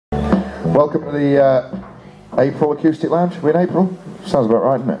Welcome to the April Acoustic Lounge. We're in April? Sounds about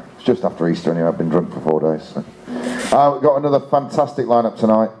right, doesn't it? It's just after Easter anyway. I've been drunk for 4 days. So. We've got another fantastic lineup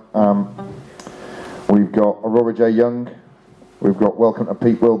tonight. We've got Aurora J. Young. We've got Welcome to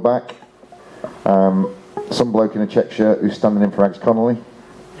Pete Will back. Some bloke in a check shirt who's standing in for Comley.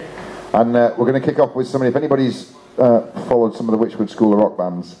 And we're going to kick off with somebody. If anybody's followed some of the Witchwood School of Rock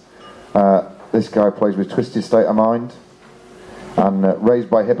bands, this guy plays with Twisted State of Mind and Raised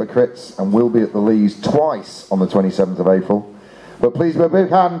by Hypocrites, and will be at the Lees twice on the 27th of April. But please give a big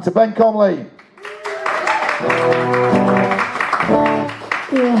hand to Ben Comley.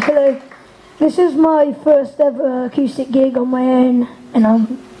 Yeah, hello. This is my first ever acoustic gig on my own, and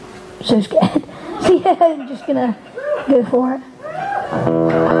I'm so scared. So yeah, I'm just gonna go for it.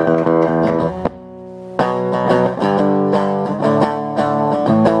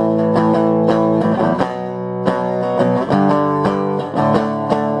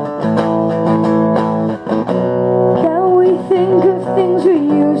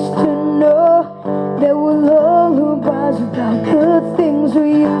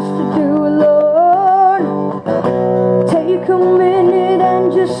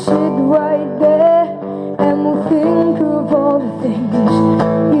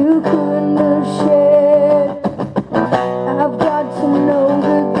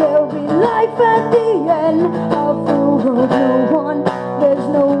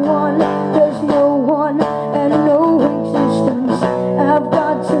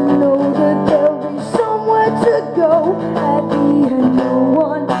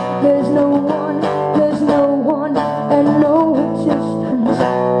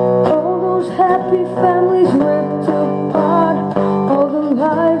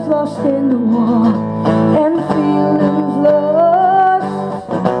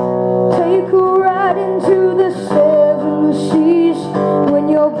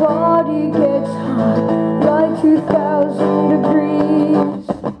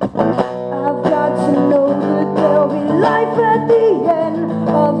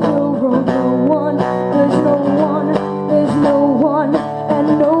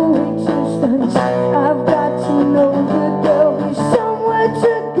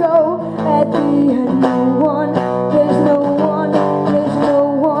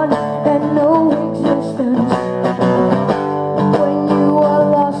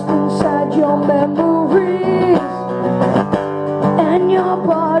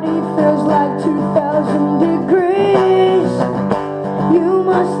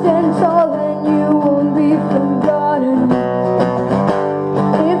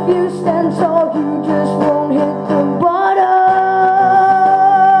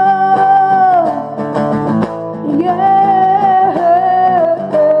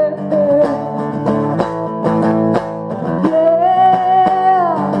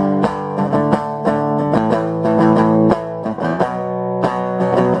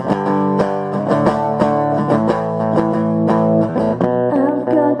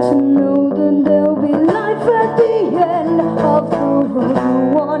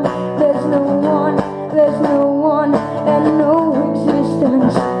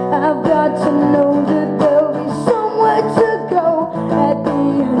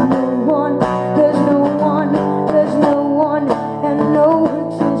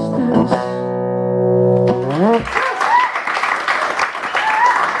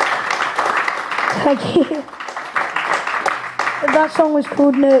 That song was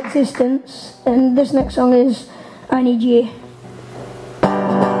called No Existence, and this next song is I Need You.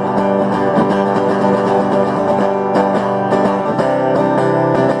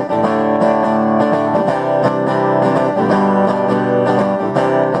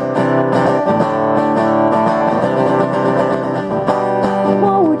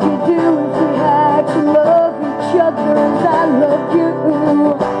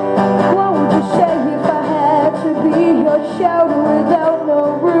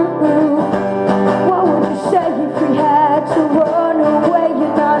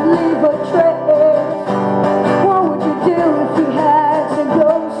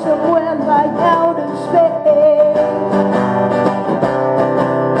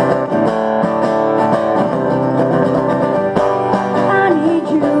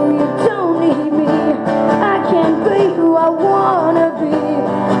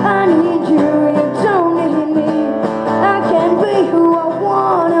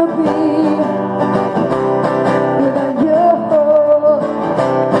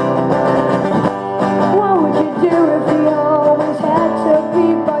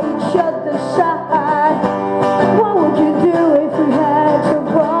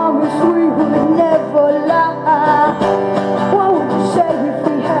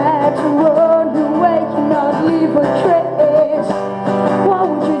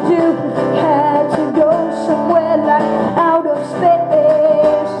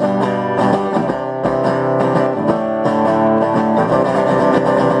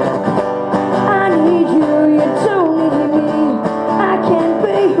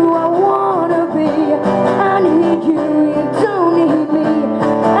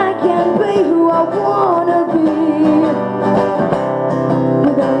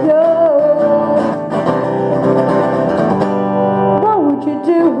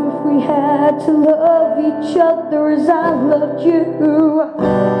 to love each other as I loved you?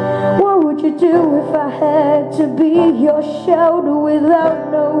 What would you do if I had to be your shelter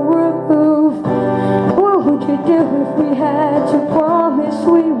without no roof? What would you do if we had to promise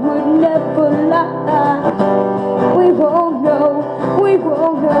we would never lie? We won't know, we'll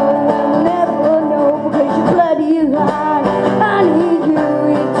never know, because you bloody lie. I need you,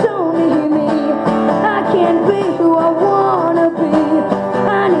 you don't need me. I can't be who I wanna be.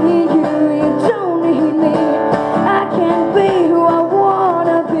 I need you, you don't need me. I can't be who I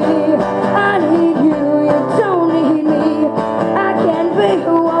wanna be. I need you, you don't need me. I can't be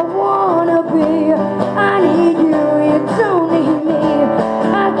who I wanna be. I need you, you don't need me.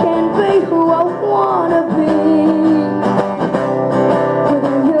 I can't be who I wanna be.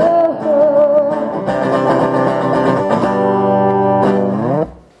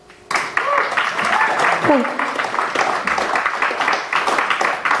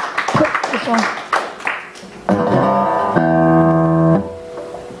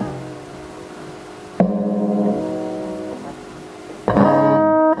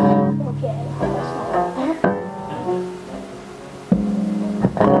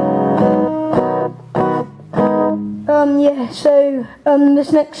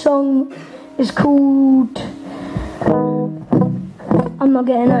 This next song is called I'm Not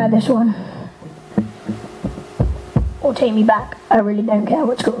Getting Out of This One, or Take Me Back. I really don't care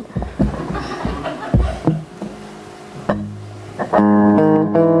what it's called.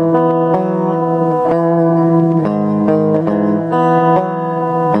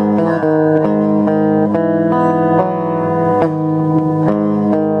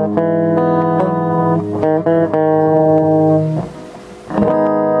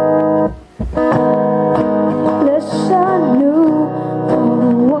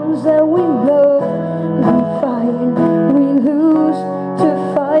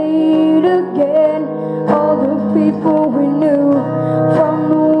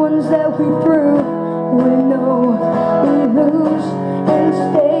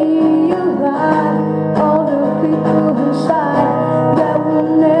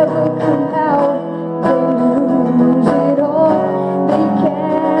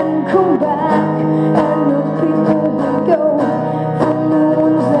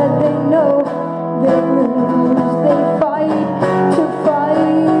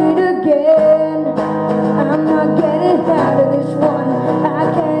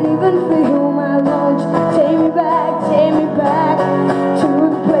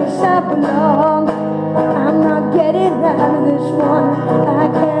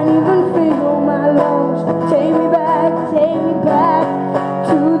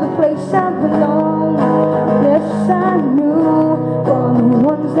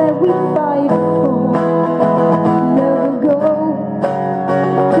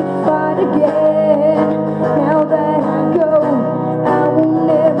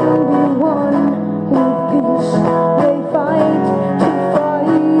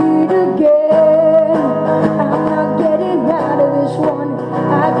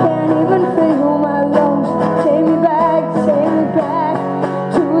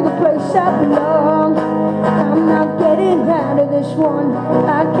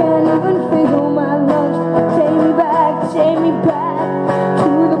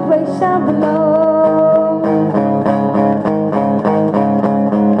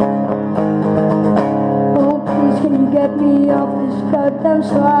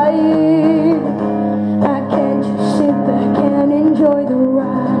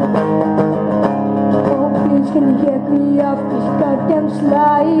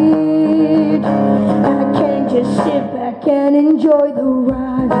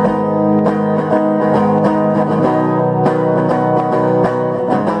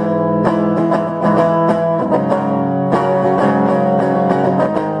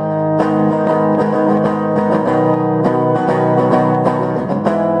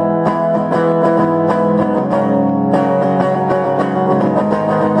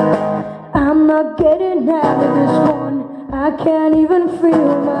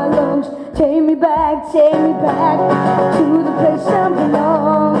 Take me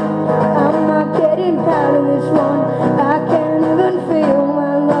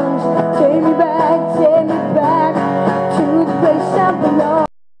back to the place I belong.